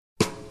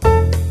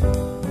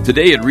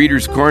Today at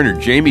Reader's Corner,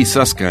 Jamie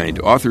Susskind,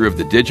 author of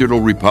The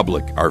Digital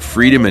Republic, Our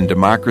Freedom and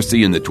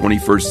Democracy in the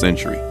 21st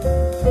Century.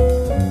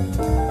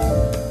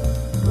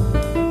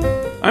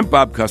 I'm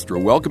Bob Custer.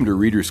 Welcome to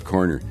Reader's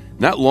Corner.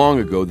 Not long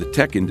ago, the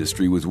tech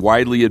industry was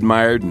widely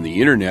admired and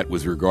the internet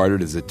was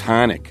regarded as a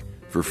tonic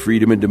for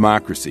freedom and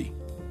democracy.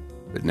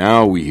 But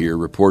now we hear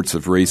reports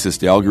of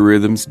racist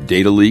algorithms,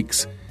 data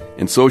leaks,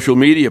 and social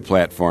media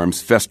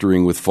platforms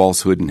festering with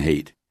falsehood and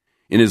hate.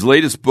 In his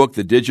latest book,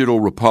 The Digital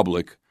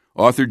Republic,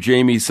 author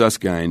Jamie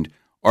Susskind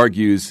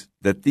argues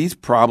that these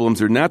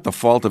problems are not the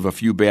fault of a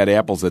few bad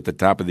apples at the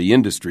top of the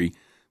industry.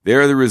 They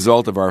are the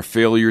result of our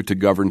failure to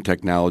govern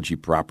technology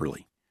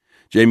properly.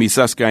 Jamie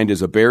Susskind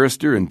is a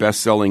barrister and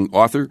best-selling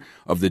author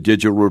of The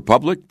Digital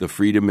Republic, The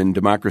Freedom and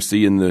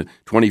Democracy in the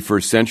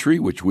 21st Century,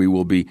 which we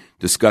will be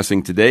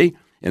discussing today,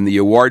 and the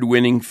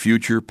award-winning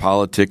Future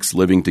Politics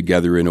Living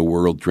Together in a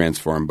World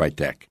Transformed by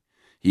Tech.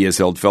 He has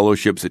held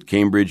fellowships at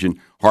Cambridge and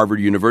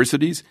Harvard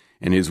universities,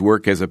 and his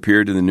work has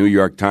appeared in the New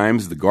York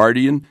Times, The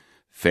Guardian,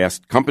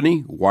 Fast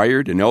Company,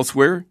 Wired, and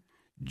elsewhere.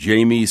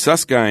 Jamie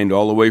Susskind,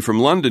 all the way from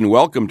London,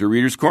 welcome to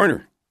Reader's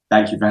Corner.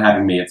 Thank you for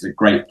having me. It's a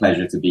great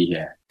pleasure to be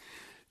here.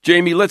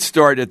 Jamie, let's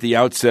start at the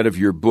outset of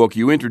your book.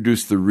 You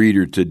introduced the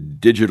reader to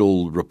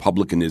digital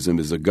republicanism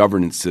as a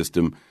governance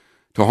system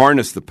to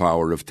harness the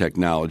power of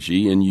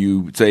technology, and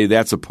you say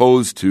that's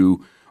opposed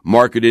to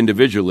market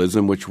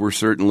individualism, which we're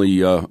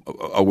certainly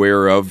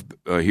aware of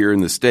here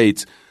in the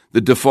States,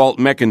 the default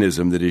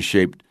mechanism that has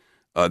shaped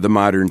the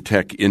modern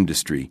tech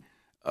industry.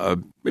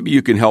 Maybe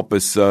you can help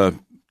us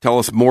tell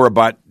us more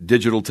about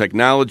digital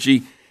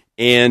technology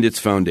and its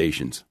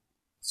foundations.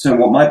 So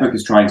what my book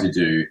is trying to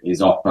do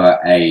is offer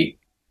a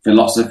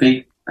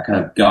philosophy, a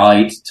kind of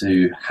guide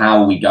to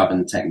how we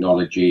govern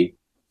technology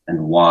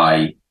and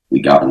why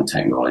we govern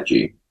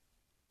technology.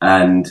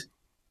 And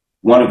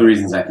one of the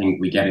reasons I think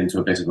we get into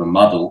a bit of a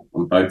muddle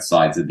on both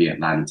sides of the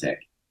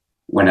Atlantic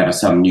whenever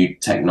some new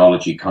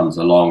technology comes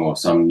along or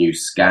some new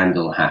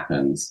scandal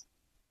happens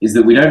is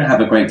that we don't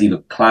have a great deal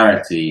of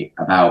clarity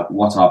about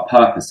what our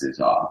purposes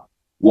are,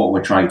 what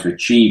we're trying to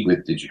achieve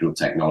with digital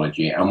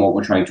technology, and what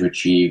we're trying to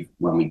achieve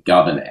when we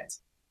govern it.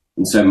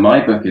 And so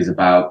my book is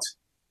about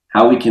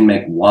how we can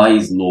make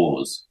wise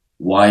laws,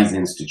 wise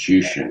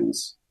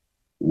institutions,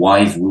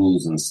 wise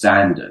rules and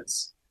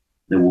standards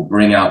that will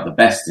bring out the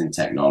best in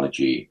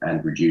technology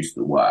and reduce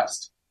the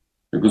worst.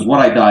 Because what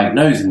I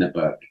diagnose in the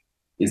book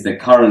is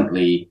that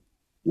currently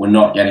we're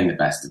not getting the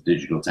best of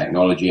digital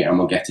technology and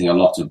we're getting a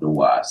lot of the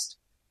worst.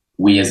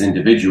 We as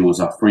individuals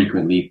are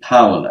frequently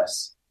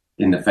powerless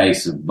in the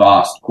face of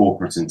vast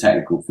corporate and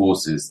technical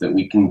forces that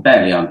we can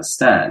barely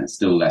understand,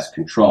 still less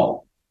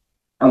control.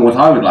 And what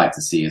I would like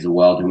to see is a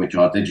world in which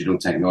our digital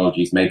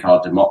technologies make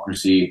our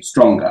democracy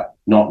stronger,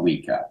 not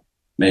weaker,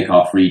 make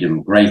our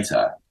freedom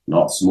greater,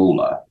 not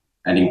smaller,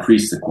 and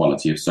increase the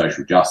quality of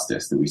social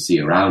justice that we see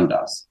around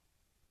us.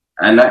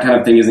 And that kind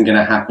of thing isn't going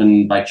to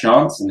happen by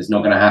chance, and it's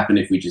not going to happen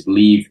if we just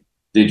leave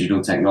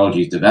digital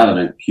technologies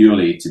development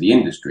purely to the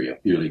industry or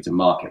purely to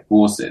market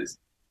forces.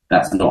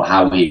 That's not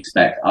how we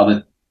expect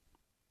other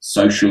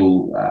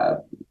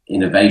social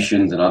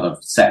innovations and other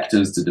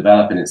sectors to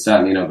develop, and it's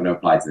certainly not going to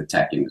apply to the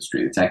tech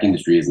industry. The tech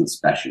industry isn't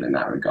special in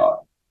that regard.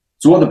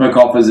 So what the book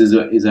offers is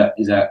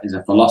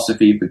a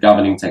philosophy for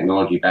governing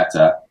technology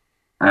better,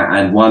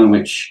 and one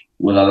which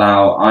will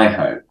allow, I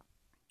hope,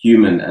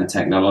 human and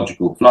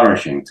technological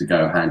flourishing to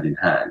go hand in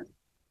hand.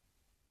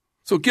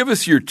 So give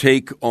us your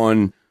take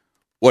on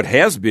what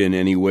has been,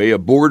 anyway, a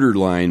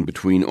borderline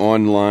between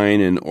online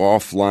and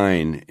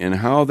offline, and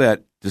how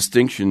that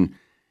distinction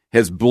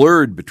has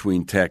blurred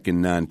between tech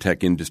and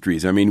non-tech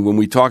industries. I mean, when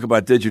we talk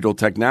about digital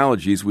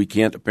technologies, we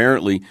can't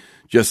apparently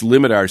just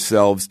limit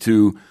ourselves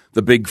to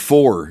the big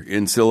four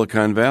in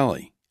Silicon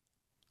Valley.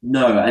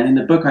 No, and in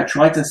the book, I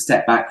try to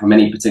step back from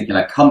any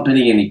particular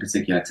company, any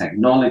particular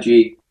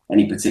technology,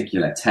 any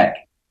particular tech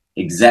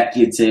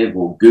executive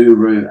or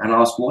guru, and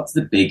ask, what's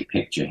the big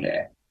picture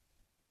here?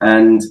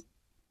 And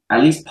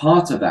at least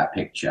part of that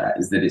picture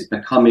is that it's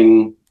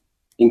becoming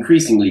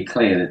increasingly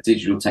clear that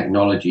digital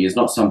technology is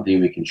not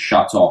something we can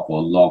shut off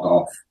or log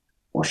off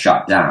or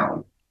shut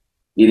down.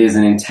 It is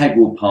an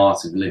integral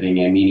part of living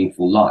a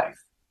meaningful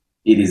life.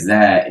 It is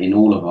there in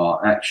all of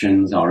our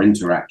actions, our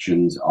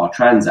interactions, our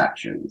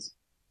transactions.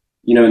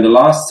 You know, in the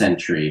last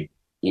century,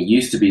 it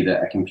used to be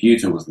that a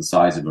computer was the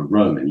size of a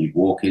room and you'd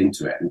walk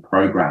into it and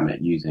program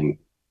it using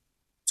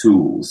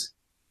tools.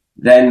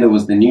 Then there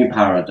was the new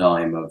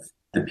paradigm of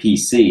the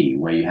PC,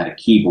 where you had a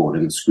keyboard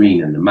and the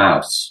screen and the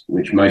mouse,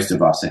 which most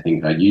of us, I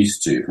think, are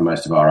used to for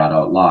most of our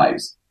adult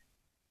lives.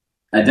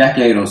 A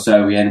decade or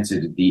so, we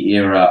entered the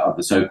era of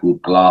the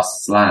so-called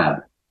glass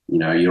slab. You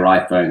know, your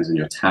iPhones and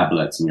your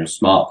tablets and your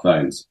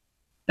smartphones.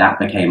 That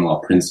became our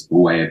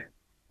principal way of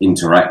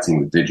interacting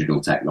with digital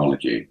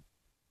technology.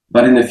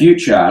 But in the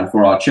future, and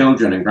for our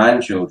children and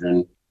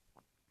grandchildren,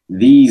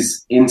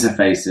 these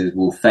interfaces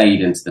will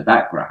fade into the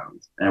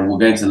background. And we're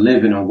going to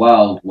live in a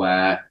world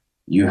where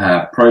you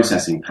have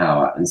processing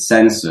power and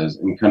sensors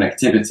and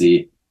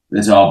connectivity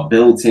that are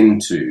built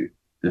into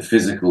the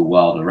physical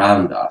world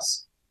around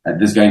us.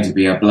 There's going to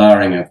be a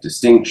blurring of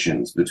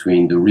distinctions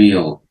between the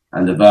real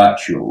and the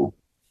virtual.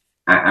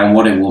 And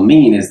what it will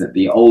mean is that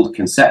the old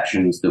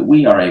conceptions that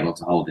we are able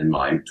to hold in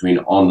mind between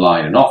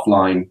online and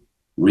offline,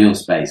 real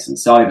space and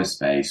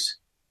cyberspace,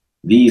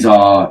 these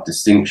are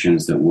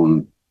distinctions that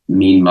will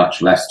mean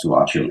much less to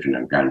our children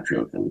and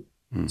grandchildren.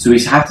 Mm-hmm. So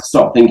we have to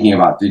stop thinking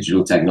about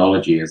digital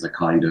technology as a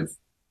kind of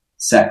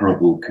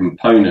separable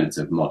component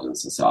of modern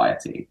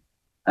society.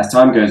 As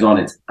time goes on,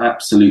 it's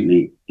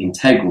absolutely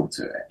integral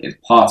to it. It's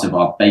part of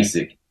our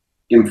basic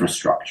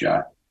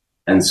infrastructure.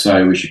 And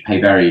so we should pay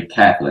very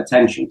careful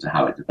attention to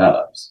how it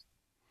develops.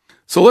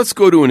 So let's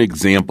go to an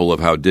example of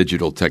how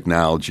digital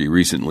technology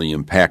recently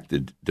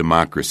impacted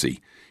democracy.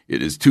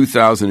 It is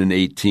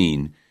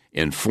 2018,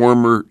 and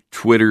former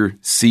Twitter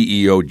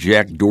CEO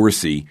Jack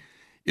Dorsey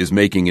is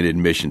making an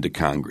admission to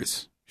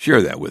Congress.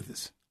 Share that with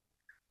us.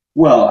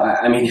 Well,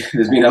 I mean,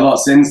 there's been a lot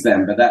since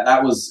then, but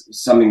that was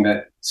something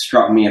that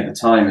struck me at the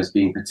time as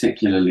being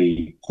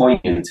particularly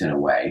poignant in a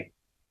way.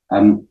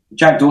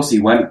 Jack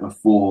Dorsey went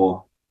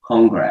before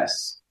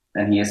Congress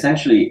and he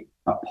essentially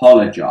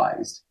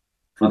apologized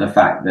for the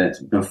fact that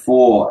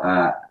before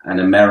an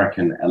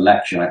American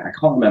election, I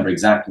can't remember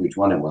exactly which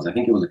one it was, I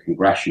think it was a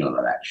congressional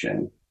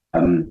election,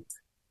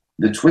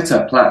 the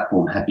Twitter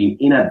platform had been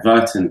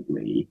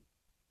inadvertently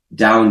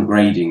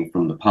downgrading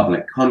from the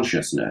public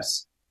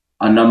consciousness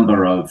a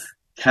number of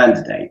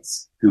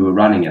candidates who were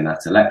running in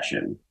that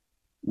election,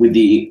 with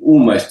the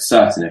almost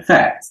certain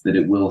effect that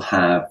it will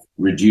have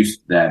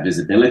reduced their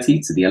visibility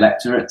to the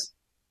electorate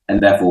and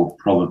therefore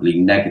probably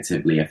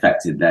negatively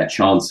affected their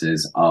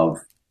chances of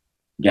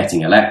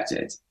getting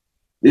elected.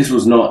 This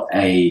was not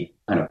a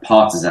kind of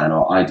partisan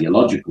or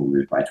ideological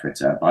move by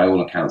Twitter. By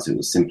all accounts, it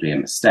was simply a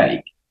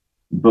mistake.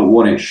 But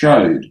what it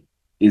showed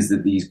is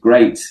that these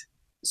great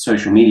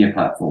social media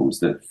platforms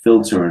that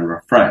filter and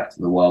refract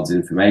the world's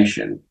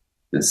information,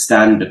 that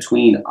stand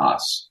between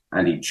us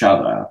and each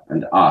other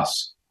and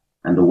us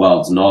and the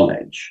world's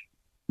knowledge,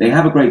 they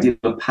have a great deal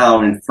of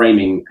power in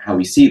framing how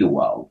we see the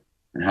world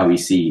and how we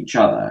see each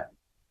other,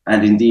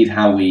 and indeed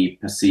how we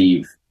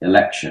perceive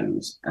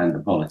elections and the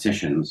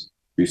politicians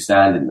who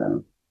stand in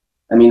them.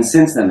 I mean,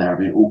 since then, there have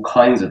been all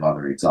kinds of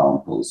other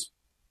examples.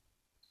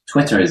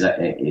 Twitter is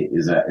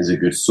a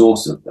good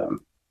source of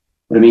them.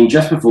 But I mean,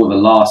 just before the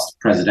last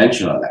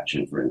presidential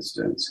election, for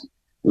instance,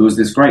 there was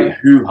this great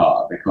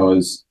hoo-ha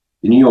because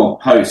the New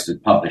York Post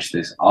had published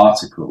this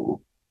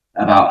article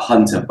about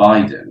Hunter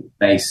Biden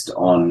based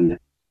on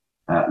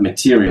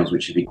materials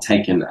which had been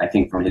taken, I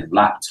think, from his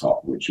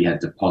laptop, which he had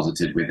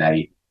deposited with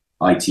a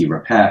IT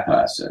repair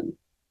person.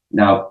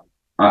 Now,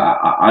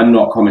 I'm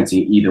not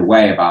commenting either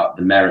way about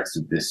the merits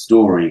of this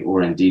story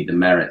or indeed the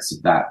merits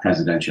of that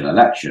presidential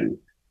election.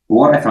 But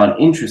what I found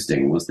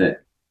interesting was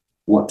that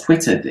what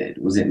Twitter did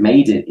was it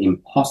made it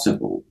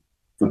impossible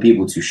for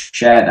people to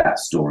share that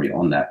story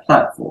on their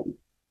platform.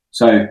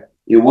 So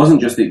it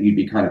wasn't just that you'd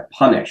be kind of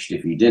punished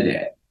if you did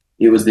it.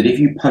 It was that if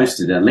you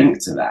posted a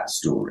link to that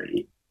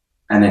story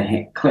and then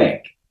hit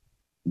click,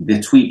 the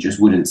tweet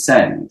just wouldn't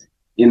send.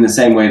 In the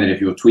same way that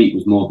if your tweet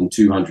was more than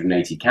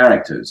 280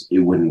 characters, it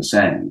wouldn't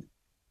send.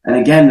 And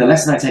again, the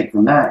lesson I take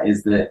from that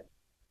is that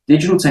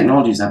digital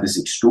technologies have this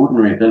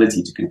extraordinary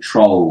ability to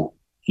control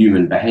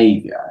human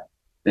behavior.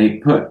 They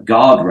put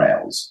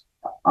guardrails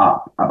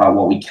up about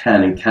what we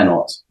can and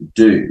cannot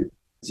do.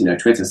 You know,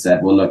 Twitter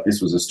said, well, look,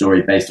 this was a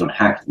story based on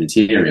hacked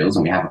materials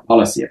and we have a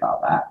policy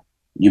about that.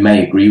 You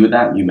may agree with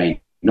that, you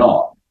may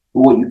not.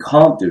 But what you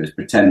can't do is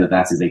pretend that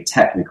that is a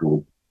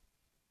technical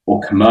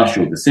or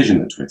commercial decision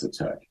that Twitter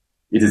took.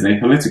 It is a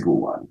political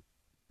one.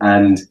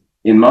 And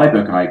in my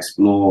book, I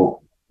explore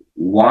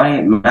why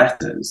it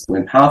matters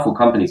when powerful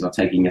companies are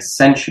taking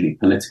essentially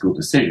political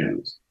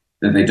decisions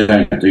that they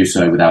don't do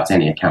so without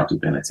any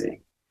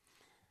accountability.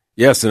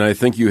 Yes, and I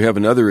think you have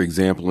another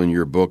example in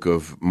your book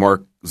of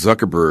Mark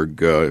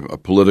Zuckerberg, a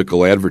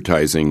political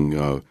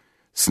advertising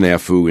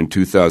snafu in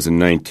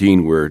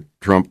 2019 where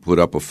Trump put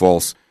up a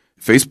false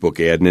Facebook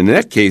ad. And in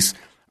that case,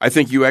 I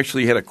think you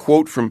actually had a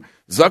quote from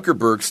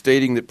Zuckerberg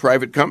stating that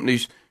private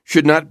companies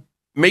should not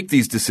make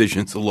these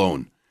decisions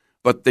alone,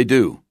 but they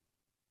do.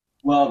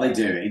 Well, they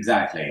do,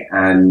 exactly.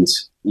 And,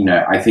 you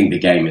know, I think the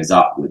game is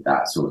up with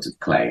that sort of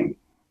claim.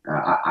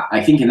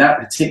 I think in that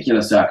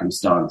particular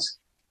circumstance,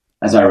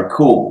 as I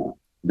recall,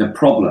 the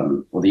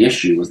problem or the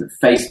issue was that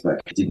Facebook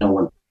did not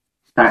want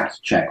to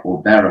fact check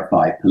or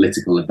verify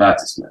political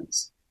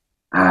advertisements,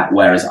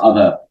 whereas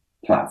other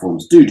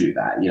platforms do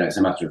that. You know, it's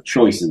a matter of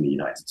choice in the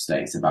United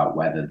States about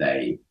whether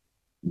they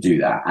do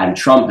that. And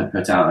Trump had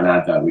put out an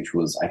advert which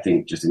was, I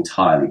think, just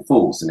entirely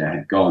false, and it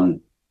had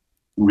gone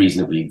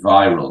reasonably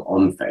viral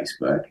on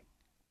Facebook.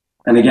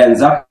 And again,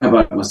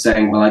 Zuckerberg was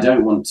saying, well, I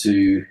don't want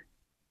to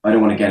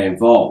get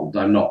involved.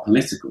 I'm not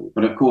political.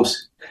 But of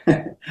course,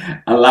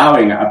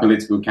 allowing a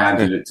political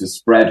candidate to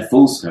spread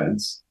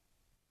falsehoods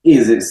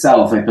is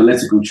itself a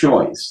political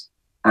choice.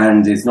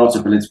 And it's not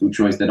a political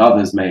choice that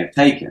others may have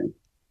taken.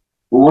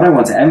 But what I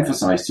want to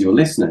emphasize to your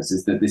listeners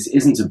is that this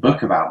isn't a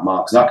book about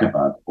Mark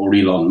Zuckerberg or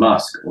Elon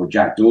Musk or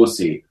Jack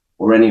Dorsey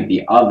or any of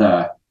the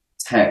other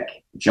tech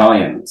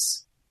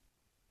giants.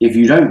 if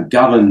you don't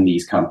govern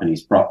these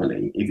companies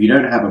properly, if you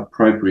don't have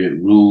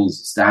appropriate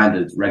rules,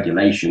 standards,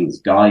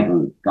 regulations,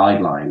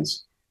 guidelines,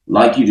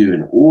 like you do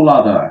in all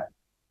other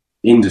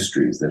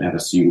industries that have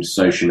assumed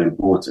social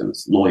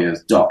importance,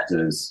 lawyers,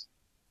 doctors,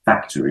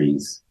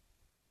 factories,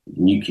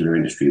 nuclear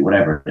industry,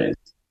 whatever it is,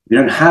 if you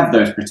don't have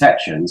those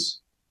protections,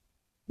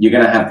 you're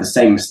going to have the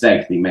same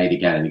mistake being made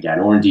again and again,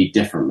 or indeed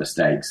different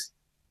mistakes.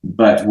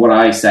 But what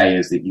I say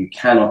is that you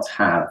cannot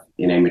have,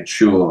 in a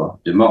mature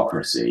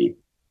democracy,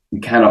 you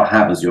cannot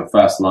have as your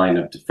first line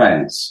of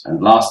defense and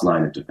last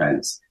line of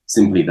defense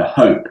simply the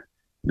hope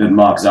that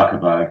Mark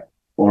Zuckerberg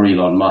or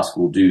Elon Musk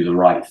will do the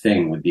right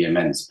thing with the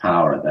immense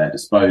power at their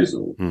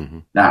disposal. Mm-hmm.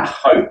 That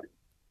hope,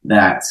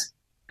 that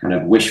kind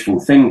of wishful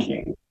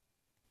thinking,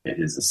 it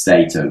is a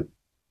state of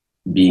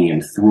being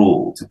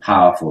enthralled to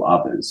powerful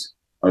others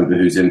over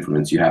whose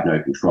influence you have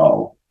no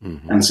control.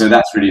 Mm-hmm. And so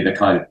that's really the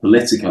kind of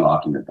political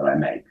argument that I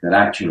make, that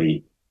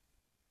actually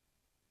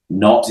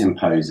not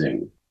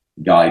imposing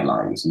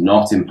guidelines,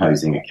 not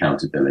imposing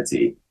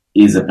accountability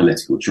is a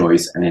political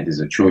choice, and it is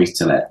a choice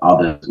to let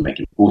others make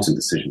important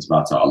decisions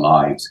about our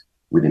lives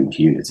with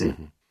impunity.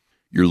 Mm-hmm.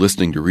 You're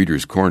listening to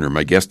Reader's Corner.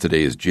 My guest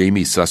today is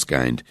Jamie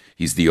Susskind.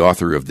 He's the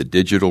author of The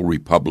Digital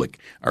Republic,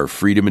 Our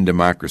Freedom and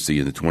Democracy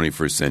in the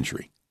 21st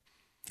Century.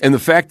 And the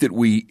fact that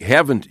we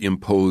haven't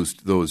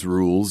imposed those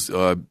rules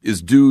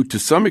is due to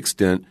some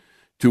extent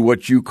to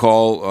what you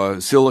call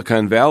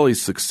Silicon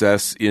Valley's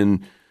success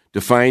in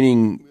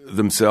defining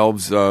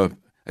themselves. I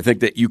think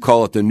that you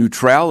call it the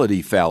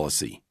neutrality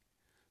fallacy.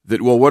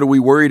 That, well, what are we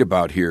worried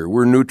about here?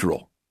 We're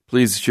neutral.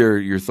 Please share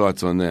your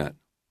thoughts on that.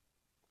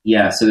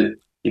 Yeah, so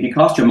if you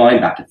cast your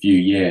mind back a few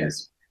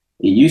years,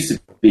 it used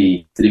to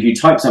be that if you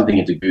type something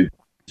into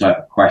Google, type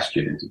a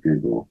question into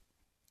Google,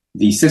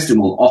 the system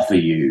will offer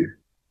you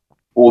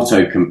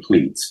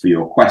auto-completes for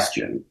your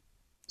question.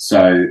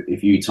 So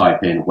if you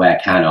type in, where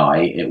can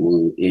I, it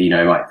will,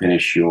 it might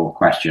finish your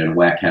question,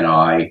 where can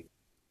I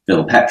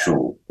fill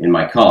petrol in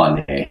my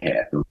car near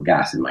here, fill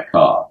gas in my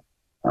car,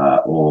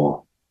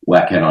 or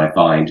where can I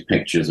find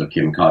pictures of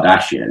Kim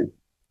Kardashian?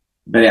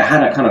 But it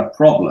had a kind of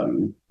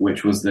problem,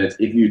 which was that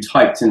if you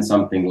typed in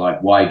something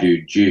like, why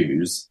do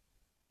Jews,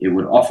 it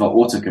would offer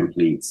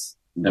autocompletes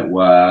that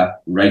were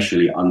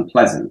racially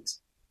unpleasant.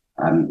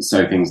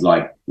 So things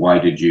like, why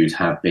do Jews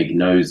have big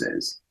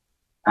noses?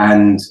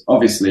 And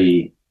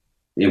obviously,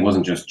 it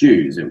wasn't just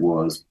Jews. It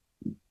was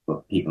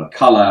people of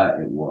color.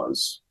 It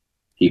was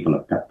people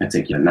of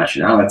particular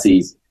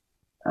nationalities.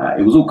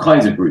 It was all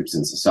kinds of groups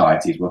and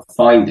societies were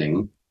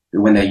finding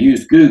that when they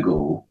used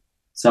Google,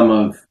 some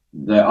of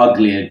the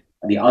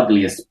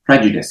ugliest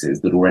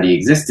prejudices that already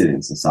existed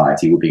in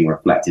society were being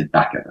reflected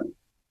back at them.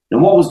 Now,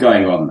 what was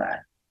going on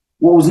there?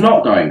 What was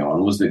not going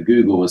on was that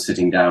Google was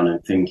sitting down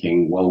and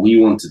thinking, well, we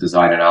want to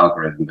design an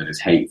algorithm that is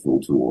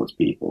hateful towards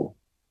people.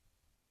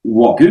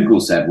 What Google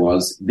said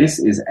was, this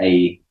is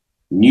a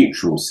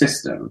neutral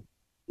system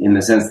in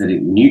the sense that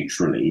it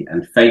neutrally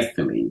and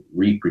faithfully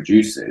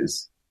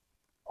reproduces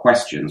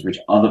questions which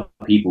other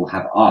people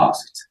have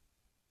asked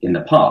in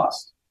the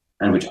past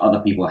and which other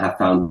people have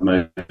found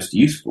most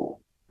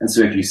useful. And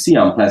so if you see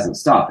unpleasant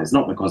stuff, it's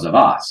not because of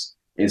us,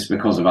 it's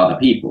because of other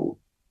people.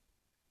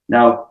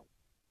 Now,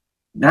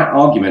 that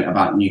argument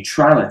about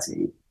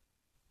neutrality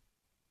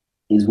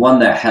is one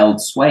that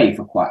held sway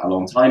for quite a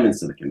long time in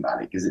Silicon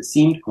Valley because it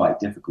seemed quite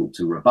difficult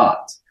to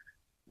rebut.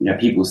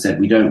 People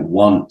said we don't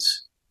want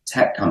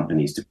tech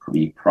companies to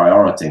be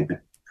prioritizing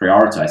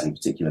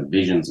particular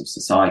visions of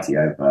society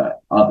over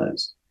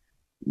others.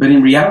 But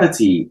in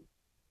reality,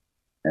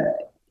 it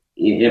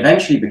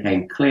eventually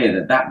became clear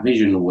that that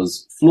vision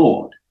was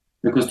flawed,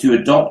 because to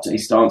adopt a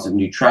stance of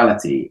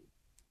neutrality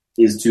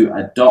is to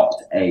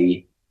adopt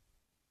a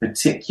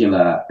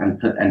particular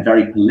and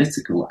very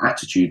political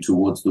attitude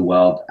towards the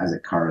world as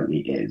it currently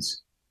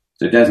is.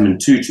 So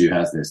Desmond Tutu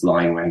has this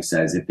line where he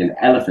says, if an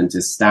elephant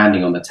is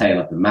standing on the tail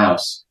of the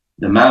mouse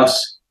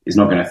is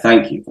not going to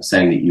thank you for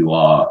saying that you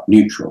are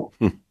neutral.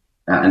 And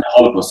the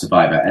Holocaust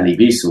survivor Elie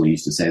Wiesel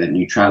used to say that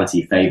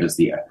neutrality favors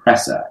the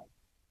oppressor.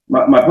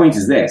 My point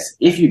is this: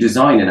 if you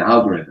design an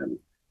algorithm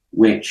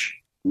which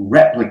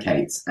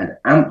replicates and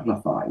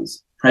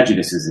amplifies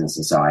prejudices in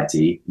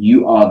society,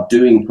 you are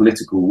doing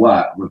political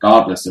work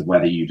regardless of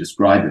whether you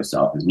describe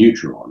yourself as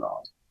neutral or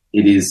not.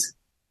 It is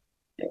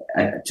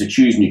to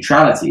choose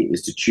neutrality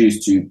is to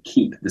choose to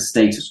keep the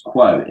status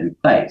quo in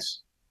place.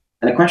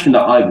 And a question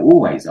that I've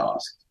always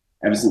asked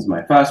ever since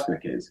my first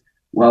book is,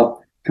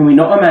 well, can we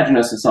not imagine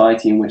a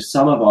society in which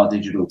some of our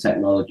digital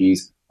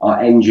technologies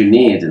are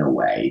engineered in a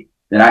way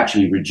that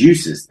actually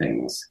reduces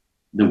things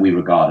that we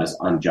regard as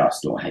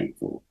unjust or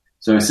hateful?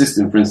 So a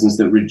system, for instance,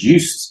 that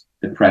reduced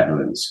the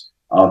prevalence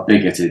of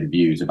bigoted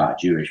views about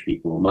Jewish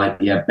people might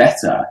be a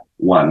better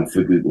one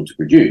for Google to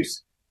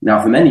produce.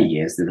 Now, for many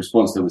years, the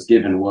response that was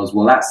given was,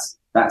 well,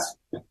 that's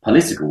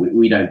political.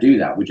 We don't do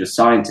that. We're just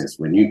scientists.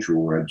 We're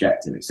neutral. We're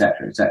objective,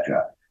 etc.,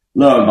 etc.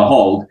 Lo and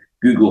behold,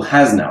 Google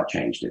has now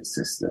changed its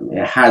system.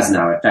 It has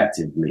now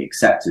effectively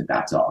accepted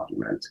that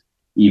argument,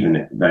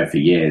 even though for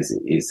years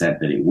it said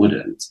that it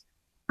wouldn't.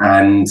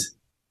 And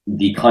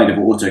the kind of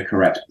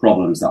autocorrect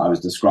problems that I was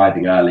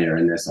describing earlier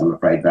in this, I'm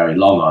afraid, very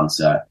long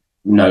answer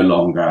no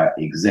longer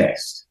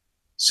exist.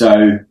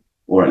 So,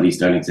 or at least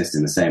don't exist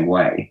in the same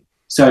way.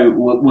 So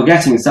we're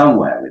getting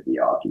somewhere with the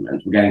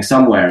argument. We're getting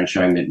somewhere in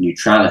showing that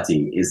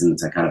neutrality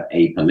isn't a kind of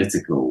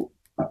apolitical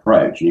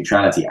approach.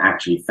 Neutrality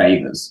actually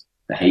favors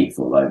the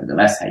hateful over the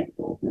less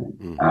hateful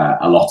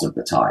a lot of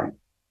the time.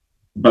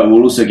 But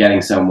we're also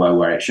getting somewhere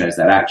where it shows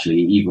that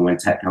actually, even when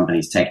tech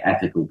companies take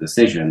ethical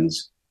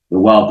decisions, the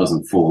world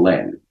doesn't fall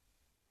in.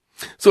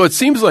 So it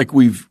seems like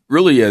we've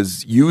really,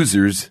 as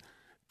users,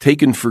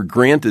 taken for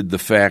granted the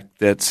fact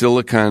that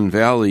Silicon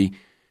Valley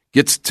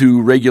gets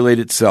to regulate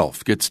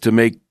itself, gets to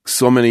make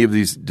so many of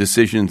these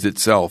decisions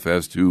itself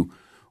as to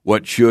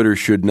what should or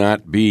should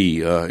not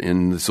be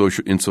in the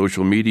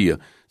social media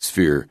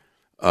sphere.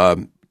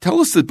 Tell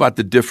us about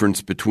the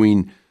difference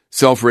between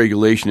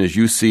self-regulation as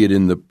you see it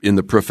in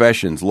the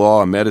professions,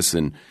 law,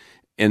 medicine,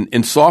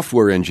 and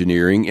software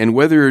engineering, and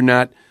whether or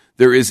not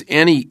there is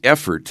any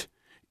effort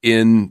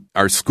in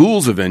our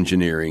schools of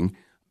engineering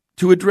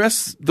to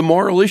address the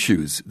moral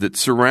issues that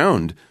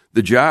surround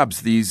the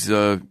jobs these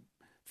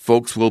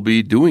folks will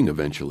be doing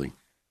eventually.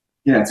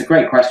 Yeah, it's a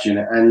great question.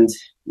 And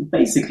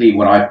basically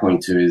what I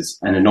point to is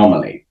an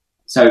anomaly.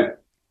 So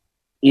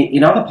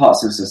in other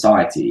parts of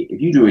society, if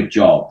you do a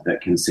job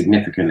that can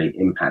significantly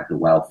impact the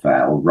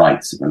welfare or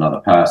rights of another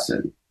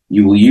person,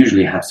 you will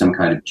usually have some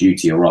kind of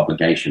duty or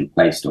obligation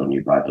placed on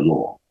you by the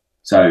law.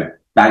 So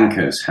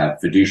bankers have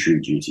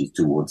fiduciary duties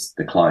towards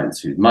the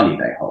clients whose money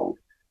they hold.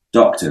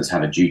 Doctors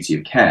have a duty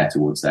of care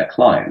towards their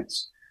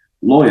clients.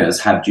 Lawyers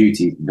have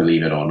duties,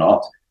 believe it or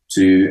not,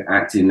 to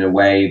act in a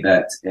way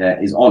that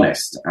is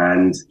honest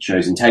and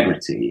shows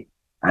integrity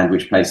and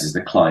which places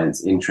the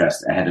client's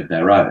interest ahead of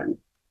their own.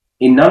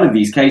 In none of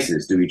these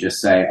cases do we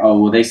just say, oh,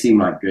 well, they seem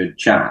like good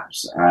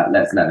chaps.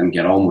 Let's let them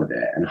get on with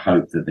it and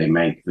hope that they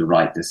make the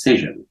right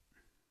decision.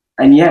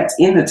 And yet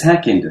in the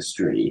tech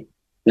industry,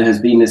 there has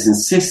been this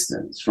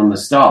insistence from the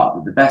start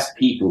that the best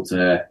people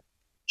to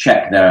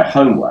check their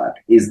homework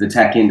is the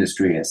tech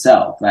industry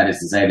itself. That is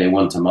to say, they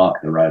want to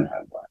mark their own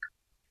homework.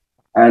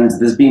 And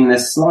there's been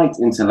this slight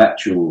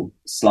intellectual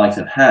sleight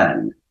of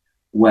hand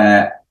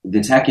where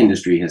the tech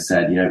industry has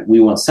said, we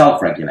want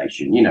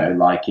self-regulation,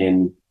 like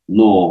in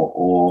law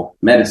or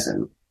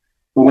medicine.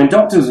 But when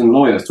doctors and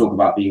lawyers talk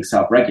about being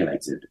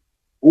self-regulated,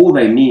 all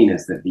they mean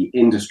is that the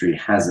industry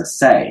has a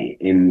say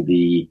in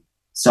the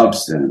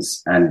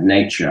substance and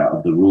nature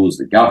of the rules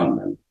that govern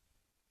them.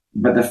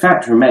 But the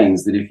fact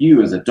remains that if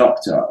you as a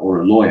doctor or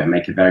a lawyer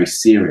make a very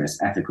serious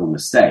ethical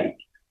mistake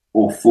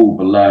or fall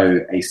below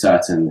a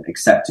certain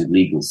accepted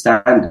legal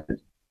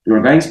standard, there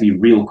are going to be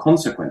real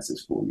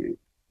consequences for you.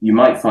 You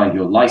might find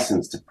your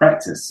license to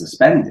practice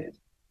suspended.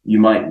 You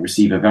might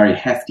receive a very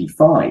hefty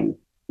fine.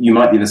 You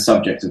might be the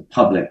subject of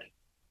public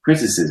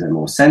criticism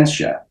or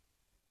censure.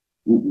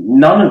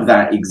 None of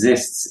that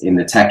exists in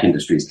the tech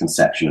industry's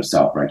conception of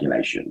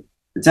self-regulation.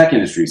 The tech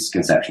industry's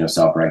conception of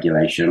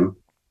self-regulation,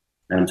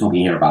 and I'm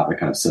talking here about the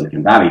kind of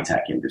Silicon Valley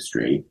tech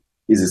industry,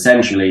 is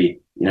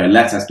essentially,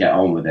 let us get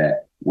on with it.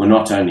 We're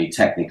not only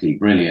technically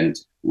brilliant,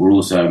 we're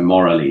also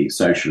morally,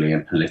 socially,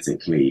 and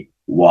politically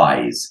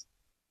wise.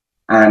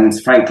 And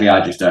frankly,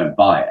 I just don't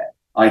buy it.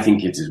 I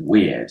think it is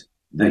weird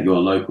that your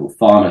local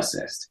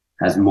pharmacist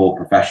has more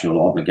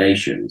professional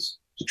obligations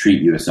to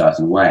treat you a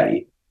certain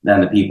way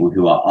than the people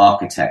who are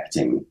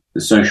architecting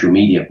the social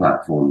media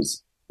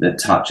platforms that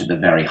touch at the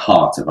very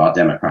heart of our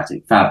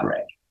democratic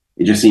fabric.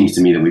 It just seems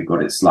to me that we've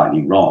got it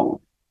slightly wrong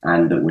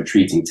and that we're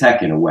treating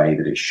tech in a way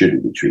that it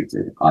shouldn't be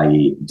treated,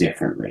 i.e.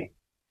 differently.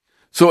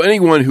 So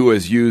anyone who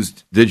has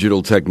used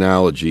digital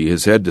technology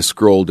has had to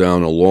scroll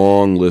down a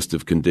long list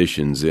of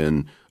conditions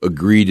and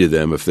agree to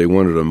them if they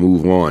wanted to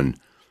move on.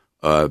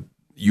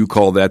 You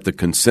call that the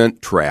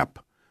consent trap.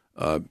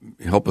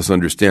 Help us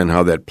understand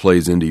how that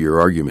plays into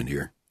your argument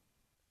here.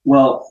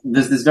 Well,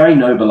 there's this very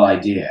noble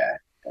idea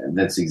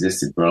that's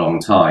existed for a long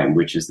time,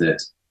 which is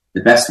that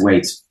the best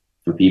way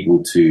for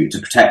people to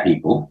protect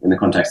people in the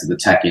context of the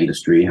tech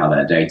industry, how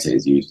their data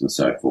is used and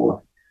so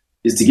forth,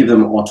 is to give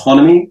them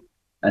autonomy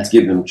and to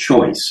give them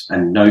choice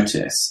and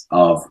notice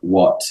of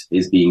what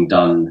is being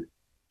done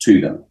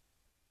to them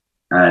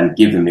and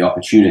give them the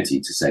opportunity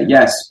to say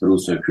yes, but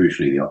also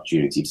crucially the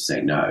opportunity to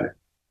say no.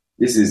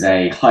 This is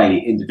a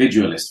highly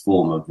individualist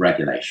form of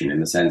regulation in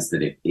the sense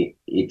that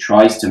it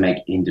tries to make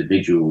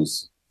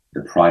individuals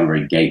the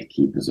primary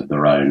gatekeepers of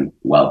their own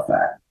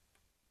welfare.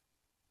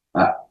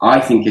 I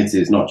think it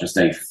is not just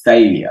a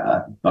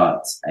failure,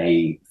 but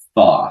a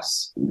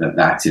farce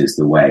that is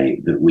the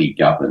way that we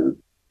govern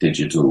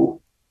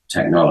digital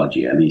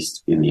technology, at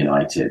least in the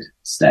United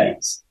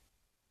States.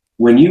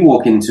 When you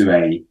walk into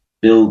a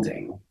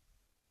building,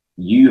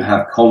 you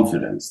have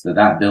confidence that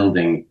that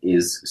building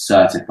is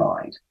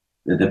certified,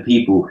 that the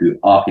people who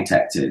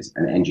architected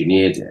and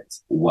engineered it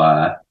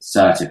were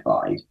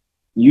certified.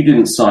 You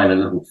didn't sign a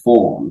little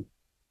form,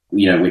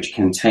 which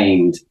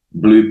contained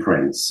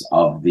blueprints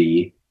of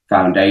the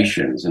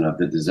foundations and of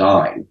the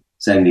design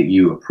saying that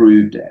you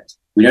approved it.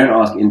 We don't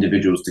ask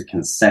individuals to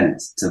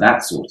consent to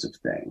that sort of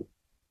thing.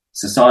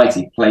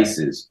 society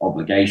places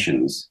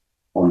obligations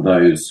on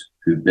those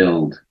who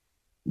build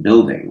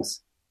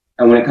buildings.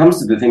 And when it comes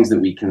to the things that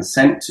we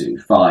consent to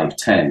 5,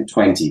 10,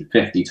 20,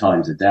 50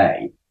 times a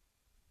day,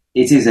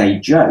 it is a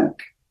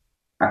joke,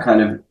 a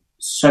kind of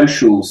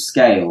social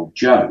scale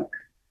joke,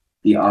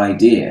 the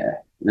idea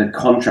that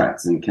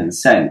contracts and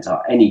consent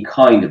are any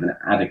kind of an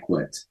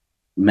adequate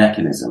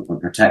mechanism for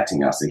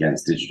protecting us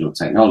against digital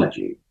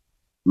technology.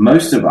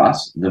 Most of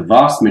us, the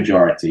vast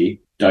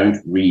majority, don't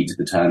read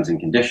the terms and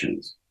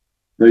conditions.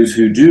 Those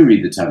who do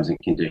read the terms and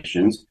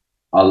conditions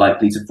are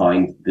likely to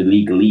find the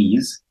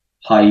legalese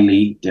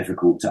highly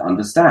difficult to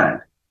understand.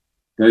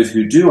 Those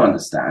who do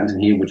understand,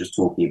 and here we're just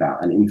talking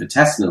about an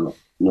infinitesimal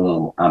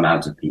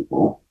amount of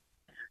people,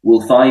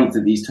 will find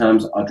that these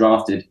terms are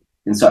drafted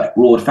in such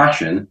broad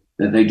fashion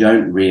that they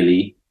don't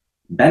really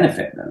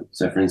benefit them.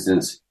 So, for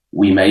instance,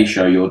 we may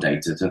show your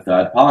data to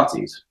third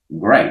parties.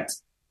 Great.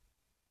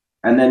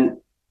 And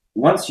then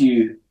once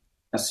you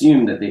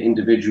assume that the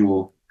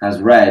individual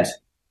has read,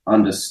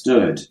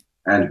 understood,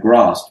 and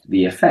grasped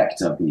the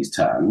effect of these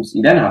terms,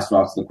 you then have to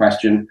ask the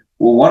question,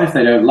 well, what if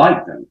they don't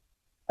like them?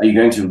 Are you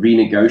going to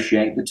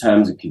renegotiate the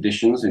terms and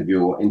conditions of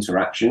your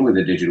interaction with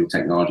a digital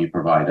technology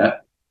provider?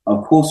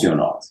 Of course you're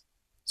not.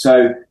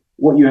 So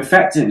what you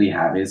effectively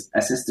have is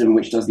a system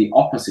which does the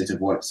opposite of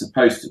what it's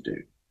supposed to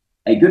do.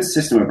 A good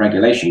system of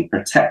regulation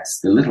protects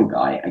the little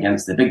guy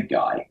against the big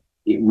guy.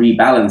 It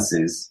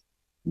rebalances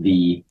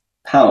the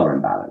power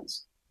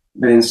imbalance.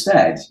 But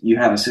instead, you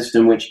have a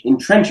system which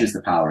entrenches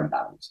the power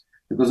imbalance,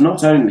 because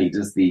not only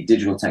does the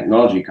digital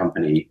technology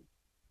company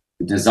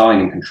design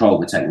and control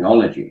the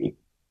technology,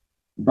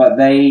 but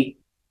they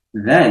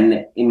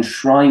then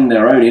enshrine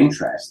their own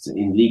interests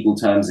in legal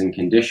terms and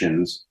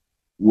conditions,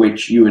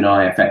 which you and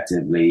I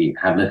effectively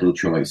have little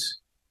choice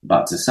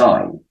but to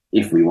sign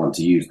if we want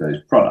to use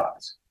those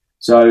products.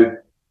 So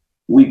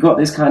we've got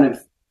this kind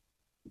of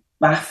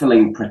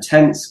baffling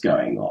pretense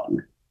going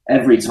on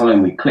every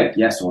time we click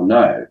yes or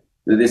no,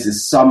 that this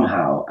is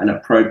somehow an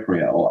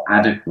appropriate or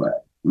adequate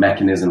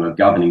mechanism of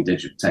governing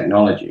digital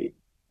technology.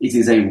 It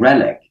is a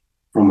relic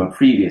from a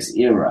previous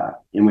era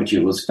in which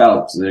it was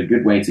felt that a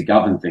good way to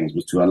govern things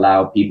was to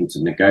allow people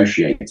to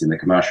negotiate in the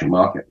commercial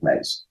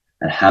marketplace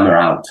and hammer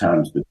out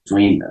terms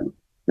between them.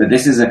 But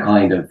this is a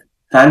kind of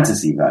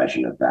fantasy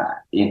version of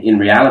that. In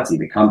reality,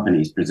 the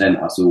companies present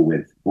us all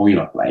with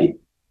boilerplate,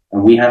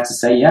 and we have to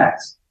say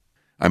yes.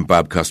 I'm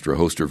Bob Custra,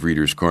 host of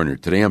Reader's Corner.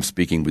 Today I'm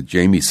speaking with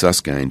Jamie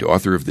Susskind,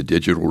 author of The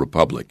Digital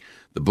Republic.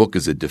 The book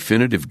is a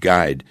definitive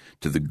guide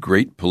to the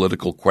great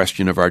political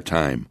question of our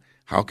time.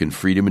 How can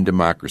freedom and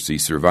democracy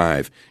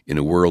survive in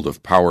a world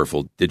of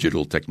powerful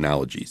digital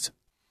technologies?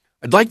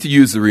 I'd like to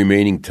use the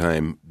remaining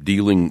time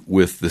dealing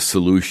with the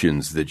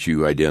solutions that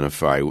you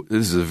identify.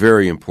 This is a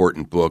very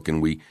important book,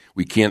 and we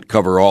can't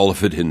cover all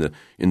of it in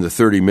the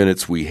 30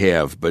 minutes we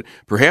have, but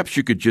perhaps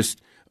you could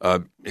just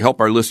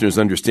help our listeners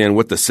understand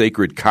what the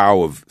sacred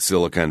cow of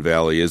Silicon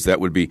Valley is. That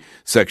would be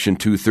Section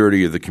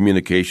 230 of the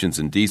Communications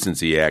and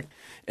Decency Act,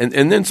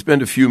 and then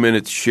spend a few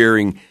minutes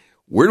sharing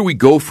where do we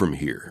go from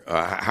here?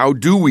 How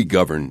do we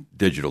govern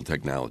digital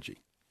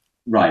technology?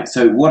 Right.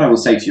 So what I will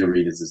say to your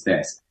readers is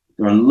this.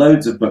 There are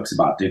loads of books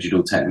about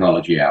digital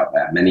technology out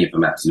there, many of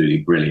them absolutely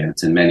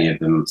brilliant and many of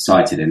them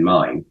cited in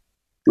mine.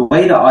 The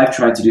way that I've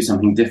tried to do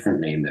something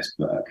differently in this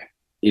book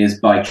is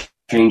by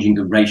changing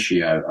the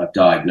ratio of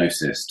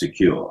diagnosis to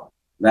cure.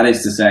 That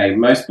is to say,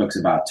 most books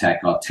about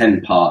tech are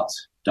 10-part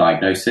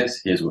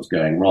diagnosis, here's what's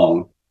going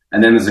wrong,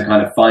 and then there's a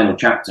kind of final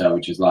chapter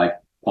which is like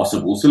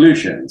possible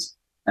solutions,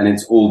 and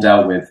it's all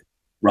dealt with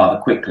rather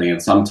quickly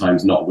and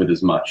sometimes not with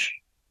as much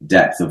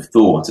depth of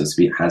thought as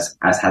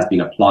has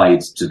been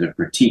applied to the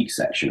critique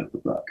section of the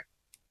book.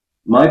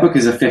 My book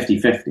is a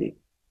 50-50.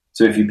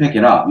 So if you pick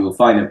it up, you'll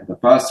find that for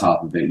the first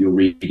half of it, you're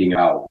reading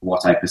about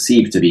what I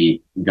perceive to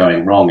be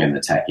going wrong in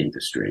the tech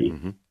industry.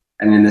 Mm-hmm.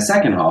 And in the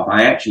second half,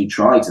 I actually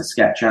try to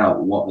sketch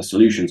out what the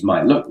solutions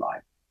might look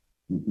like.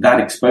 That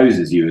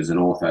exposes you as an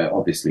author,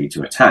 obviously,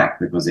 to attack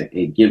because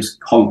it gives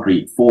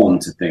concrete form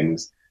to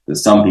things that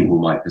some people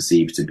might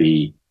perceive to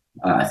be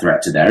a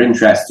threat to their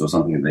interests or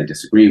something that they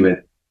disagree with.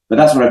 But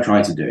that's what I've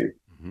tried to do.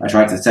 Mm-hmm. I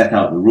tried to set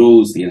out the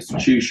rules, the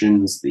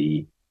institutions,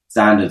 the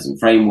standards and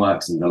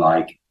frameworks and the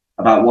like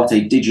about what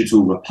a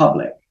digital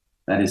republic,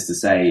 that is to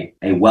say,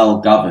 a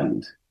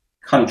well-governed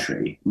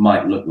country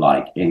might look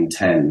like in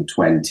 10,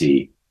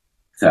 20,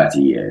 30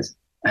 years.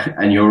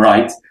 And you're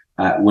right,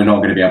 we're not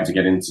going to be able to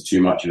get into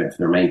too much of it for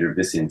the remainder of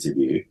this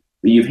interview.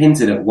 But you've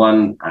hinted at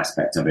one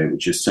aspect of it,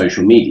 which is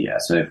social media.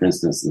 So, for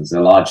instance, there's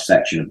a large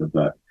section of the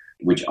book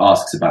which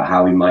asks about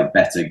how we might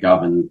better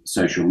govern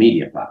social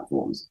media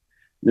platforms.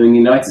 Now, in the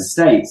United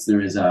States,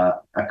 there is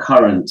a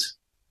current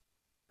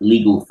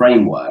legal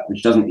framework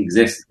which doesn't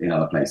exist in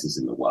other places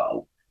in the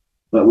world,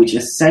 but which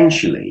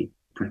essentially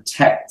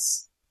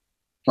protects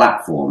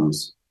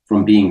platforms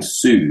from being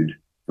sued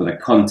for the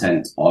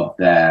content of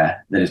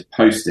that is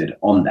posted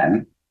on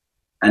them.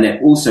 And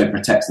it also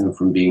protects them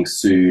from being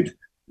sued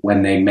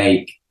when they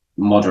make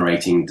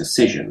moderating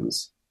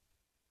decisions.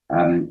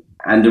 And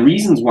And the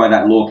reasons why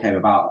that law came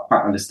about are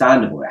quite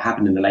understandable. It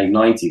happened in the late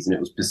 90s, and it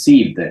was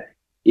perceived that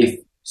if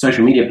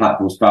social media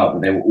platforms felt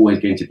that they were always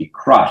going to be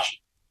crushed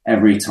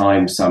every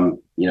time some,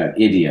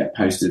 idiot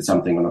posted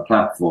something on a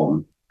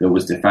platform that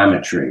was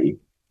defamatory,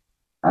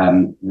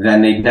 then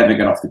they'd never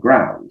get off the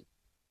ground.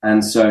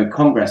 And so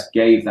Congress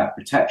gave that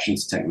protection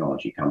to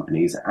technology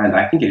companies. And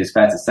I think it is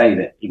fair to say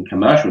that in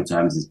commercial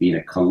terms, it's been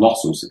a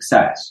colossal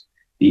success.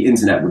 The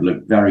internet would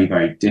look very,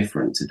 very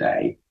different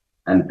today.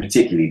 And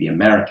particularly the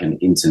American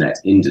internet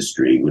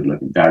industry would look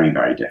very,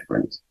 very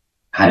different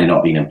had it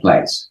not been in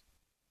place.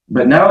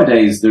 But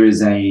nowadays, there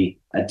is a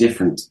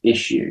different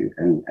issue,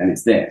 and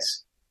it's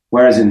this.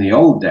 Whereas in the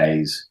old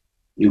days,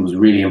 it was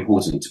really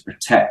important to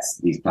protect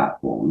these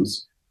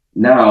platforms,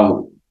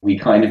 now we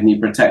kind of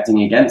need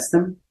protecting against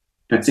them,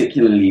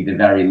 particularly the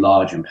very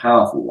large and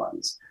powerful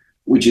ones,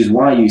 which is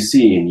why you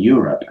see in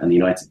Europe and the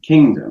United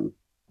Kingdom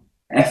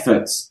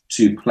efforts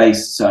to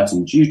place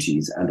certain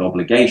duties and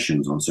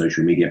obligations on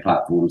social media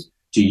platforms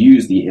to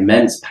use the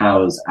immense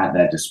powers at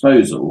their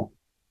disposal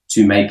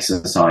to make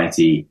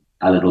society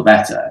a little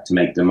better, to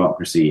make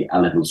democracy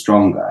a little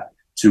stronger,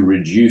 to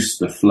reduce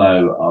the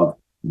flow of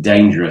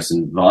dangerous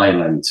and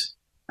violent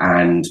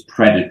and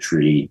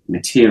predatory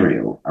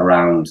material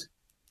around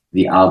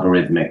the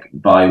algorithmic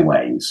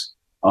byways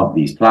of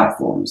these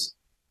platforms.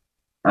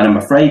 And I'm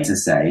afraid to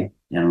say,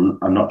 and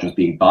I'm not just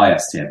being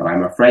biased here, but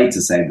I'm afraid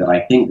to say that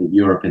I think that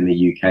Europe and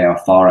the UK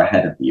are far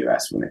ahead of the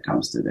US when it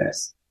comes to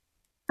this.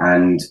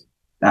 And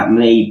that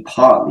may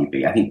partly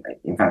be, I think,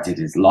 in fact, it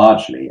is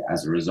largely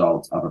as a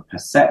result of a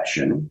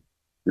perception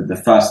that the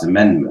First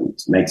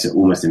Amendment makes it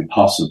almost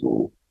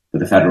impossible for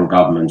the federal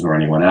government or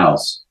anyone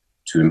else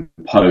to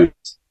impose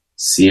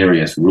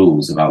serious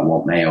rules about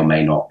what may or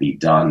may not be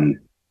done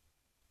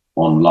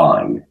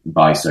online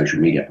by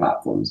social media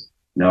platforms.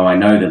 Now, I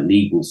know that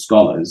legal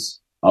scholars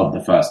of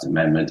the First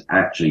Amendment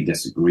actually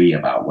disagree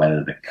about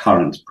whether the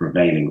current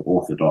prevailing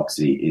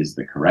orthodoxy is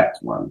the correct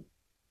one.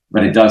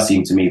 But it does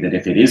seem to me that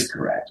if it is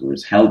correct or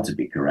is held to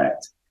be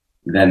correct,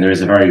 then there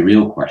is a very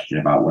real question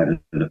about whether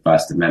the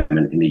First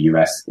Amendment in the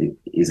US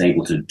is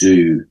able to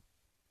do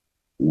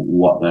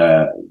what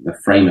the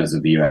framers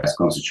of the US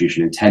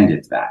Constitution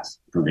intended that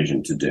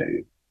provision to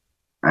do,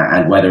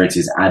 and whether it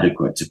is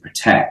adequate to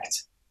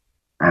protect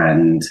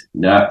and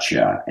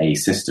nurture a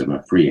system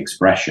of free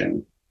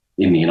expression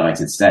in the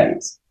United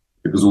States.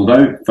 Because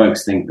although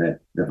folks think that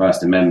the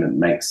First Amendment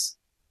makes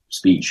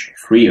speech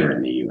freer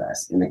in the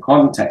US, in the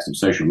context of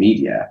social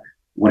media,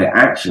 what it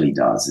actually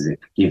does is it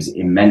gives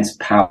immense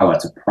power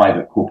to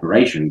private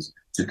corporations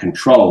to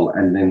control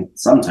and then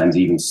sometimes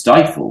even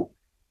stifle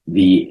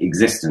the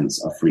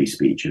existence of free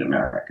speech in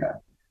America.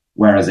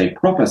 Whereas a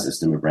proper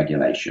system of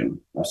regulation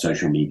of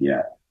social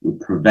media would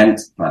prevent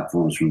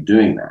platforms from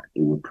doing that.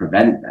 It would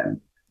prevent them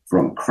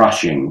from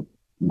crushing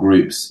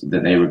groups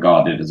that they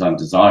regarded as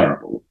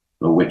undesirable,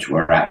 but which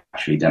were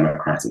actually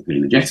democratically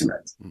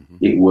legitimate. Mm-hmm.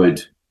 It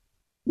would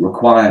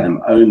require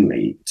them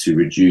only to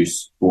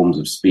reduce forms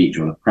of speech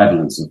or the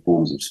prevalence of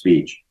forms of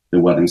speech that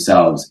were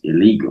themselves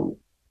illegal,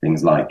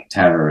 things like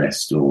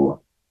terrorist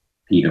or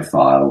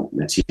pedophile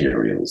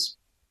materials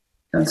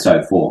and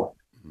so forth.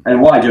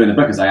 And what I do in the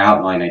book is I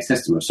outline a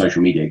system of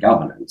social media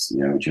governance,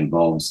 which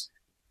involves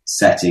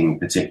setting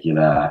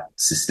particular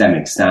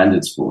systemic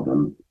standards for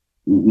them,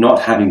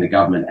 not having the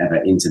government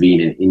ever intervene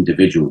in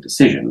individual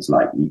decisions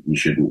like you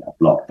shouldn't have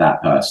blocked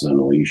that person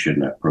or you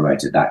shouldn't have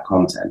promoted that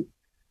content,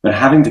 but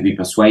having to be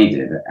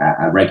persuaded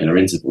at regular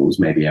intervals,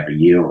 maybe every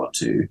year or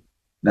two,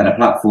 that a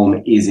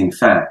platform is in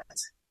fact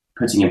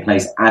putting in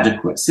place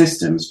adequate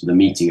systems for the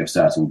meeting of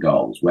certain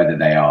goals, whether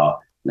they are,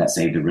 let's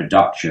say, the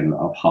reduction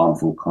of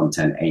harmful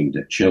content aimed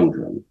at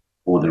children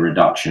or the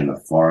reduction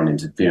of foreign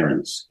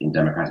interference in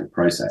democratic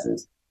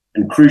processes.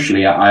 And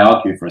crucially, I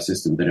argue for a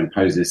system that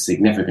imposes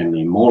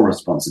significantly more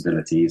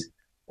responsibilities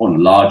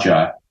on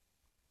larger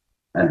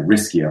and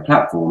riskier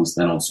platforms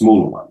than on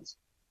smaller ones.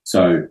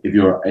 So if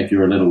you're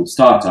a little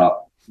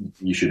startup,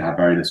 you should have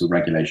very little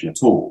regulation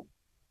at all.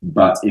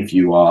 But if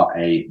you are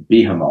a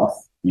behemoth,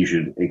 you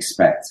should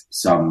expect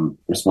some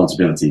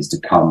responsibilities to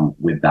come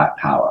with that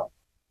power.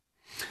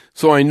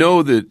 So I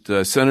know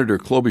that Senator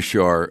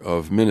Klobuchar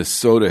of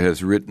Minnesota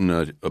has written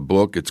a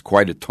book. It's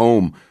quite a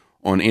tome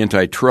on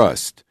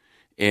antitrust.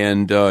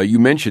 And you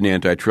mention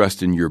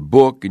antitrust in your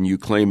book, and you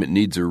claim it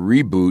needs a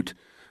reboot.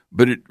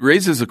 But it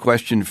raises a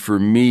question for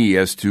me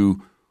as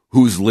to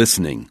who's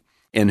listening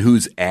and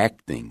who's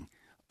acting.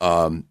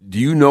 Do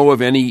you know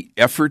of any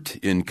effort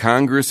in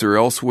Congress or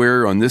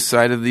elsewhere on this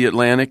side of the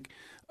Atlantic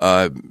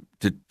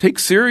to take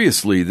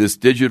seriously this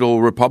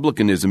digital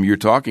republicanism you're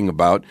talking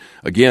about?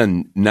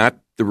 Again, not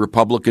the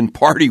Republican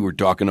Party we're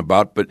talking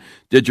about, but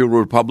digital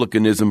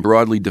republicanism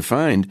broadly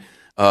defined.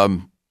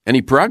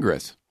 Any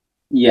progress?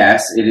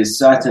 Yes, it is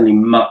certainly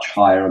much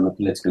higher on the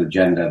political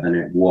agenda than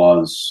it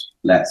was,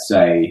 let's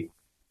say,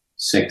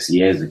 6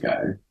 years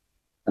ago.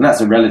 And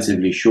that's a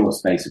relatively short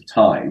space of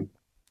time.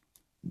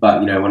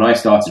 But, when I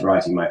started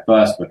writing my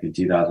first book in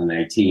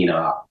 2018,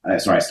 I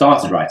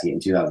started writing it in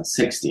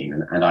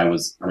 2016 and I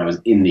was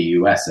in the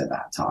US at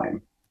that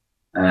time.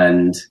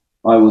 And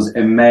I was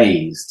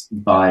amazed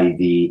by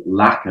the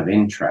lack of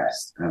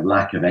interest and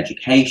lack of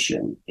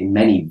education in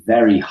many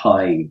very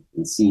high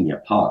and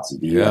senior parts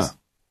of the US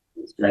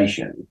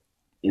administration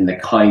in the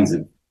kinds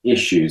of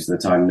issues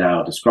that I'm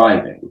now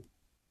describing.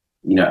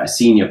 You know, a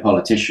senior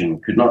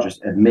politician could not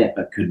just admit,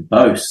 but could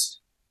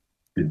boast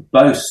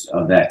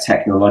of their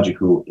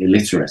technological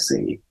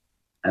illiteracy,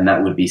 and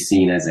that would be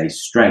seen as a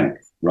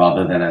strength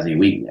rather than as a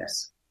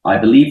weakness. I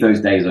believe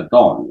those days are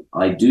gone.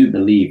 I do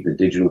believe that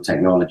digital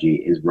technology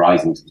is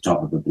rising to the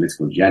top of the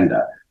political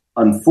agenda.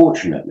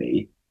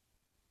 Unfortunately,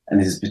 and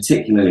this is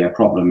particularly a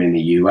problem in the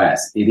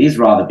US, it is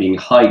rather being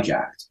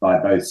hijacked by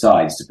both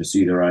sides to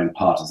pursue their own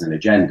partisan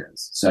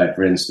agendas. So,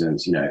 for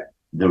instance, you know,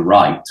 the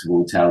right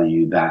will tell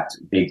you that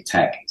big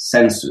tech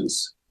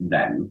censors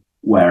them,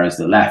 whereas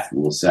the left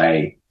will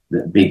say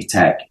that big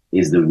tech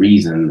is the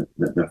reason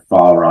that the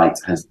far right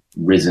has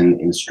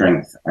risen in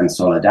strength and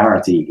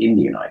solidarity in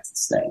the United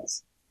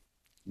States.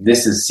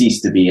 This has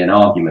ceased to be an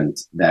argument,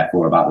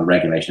 therefore, about the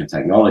regulation of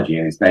technology,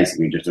 and it's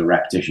basically just a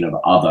repetition of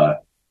other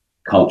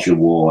culture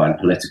war and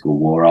political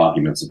war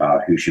arguments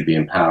about who should be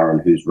in power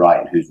and who's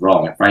right and who's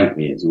wrong. And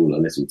frankly, it's all a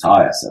little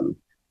tiresome.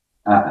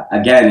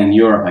 Again, in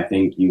Europe, I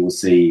think you will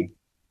see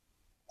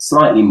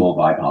slightly more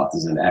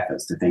bipartisan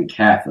efforts to think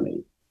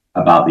carefully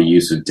about the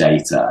use of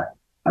data,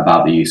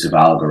 about the use of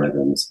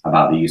algorithms,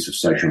 about the use of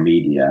social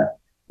media.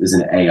 There's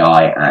an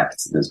AI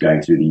Act that's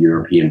going through the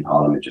European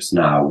Parliament just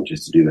now, which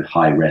is to do with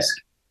high-risk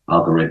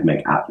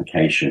algorithmic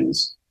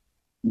applications.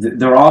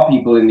 There are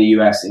people in the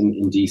US,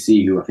 in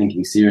DC, who are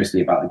thinking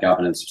seriously about the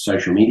governance of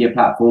social media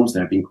platforms.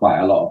 There have been quite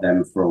a lot of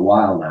them for a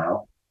while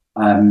now.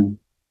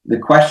 The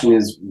question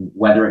is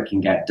whether it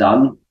can get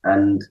done,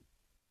 and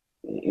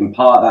in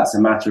part that's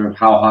a matter of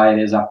how high it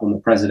is up on the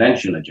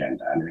presidential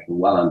agenda. And we can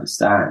well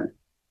understand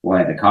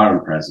why the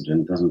current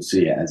president doesn't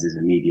see it as his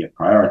immediate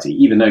priority,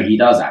 even though he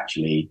does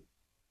actually,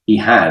 he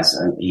has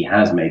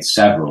made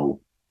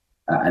several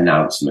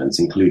announcements,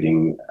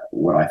 including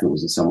what I thought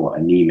was a somewhat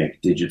anemic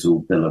digital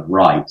Bill of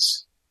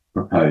Rights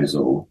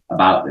proposal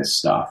about this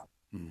stuff.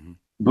 Mm-hmm.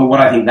 But what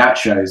I think that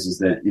shows is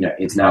that, you know,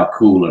 it's now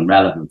cool and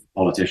relevant for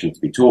politicians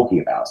to be talking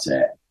about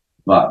it.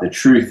 But the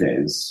truth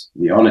is,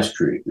 the honest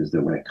truth is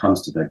that when it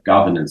comes to the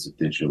governance of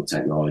digital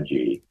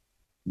technology,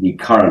 the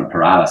current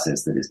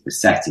paralysis that is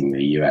besetting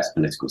the US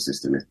political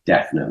system is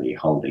definitely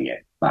holding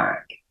it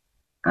back.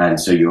 And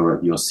so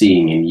you're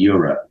seeing in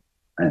Europe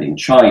and in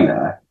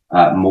China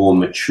more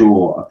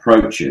mature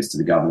approaches to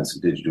the governance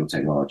of digital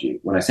technology.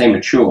 When I say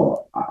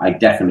mature, I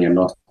definitely am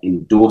not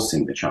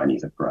endorsing the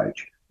Chinese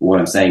approach. But what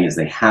I'm saying is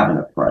they have an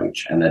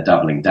approach and they're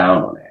doubling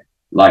down on it.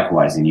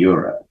 Likewise in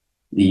Europe.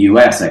 The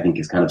US, I think,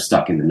 is kind of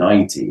stuck in the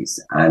 90s,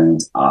 and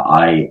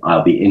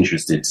I'll be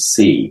interested to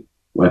see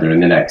whether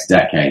in the next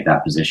decade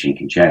that position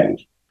can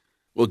change.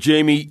 Well,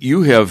 Jamie,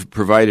 you have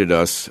provided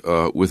us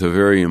with a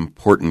very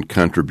important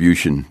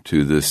contribution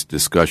to this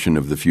discussion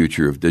of the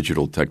future of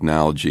digital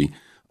technology.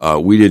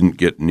 We didn't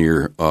get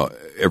near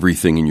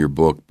everything in your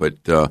book, but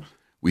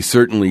we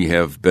certainly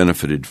have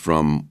benefited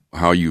from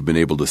how you've been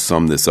able to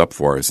sum this up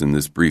for us in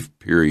this brief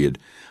period.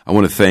 I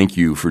want to thank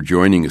you for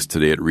joining us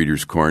today at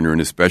Reader's Corner,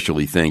 and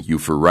especially thank you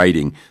for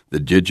writing The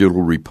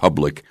Digital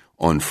Republic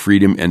on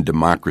Freedom and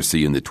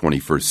Democracy in the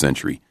 21st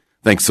Century.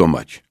 Thanks so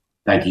much.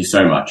 Thank you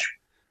so much.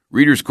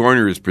 Reader's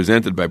Corner is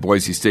presented by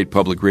Boise State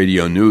Public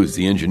Radio News.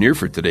 The engineer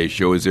for today's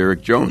show is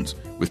Eric Jones,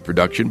 with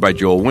production by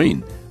Joel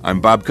Wayne.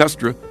 I'm Bob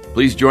Custra.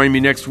 Please join me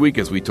next week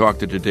as we talk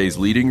to today's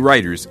leading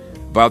writers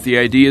about the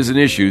ideas and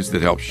issues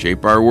that help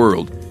shape our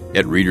world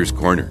at Reader's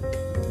Corner.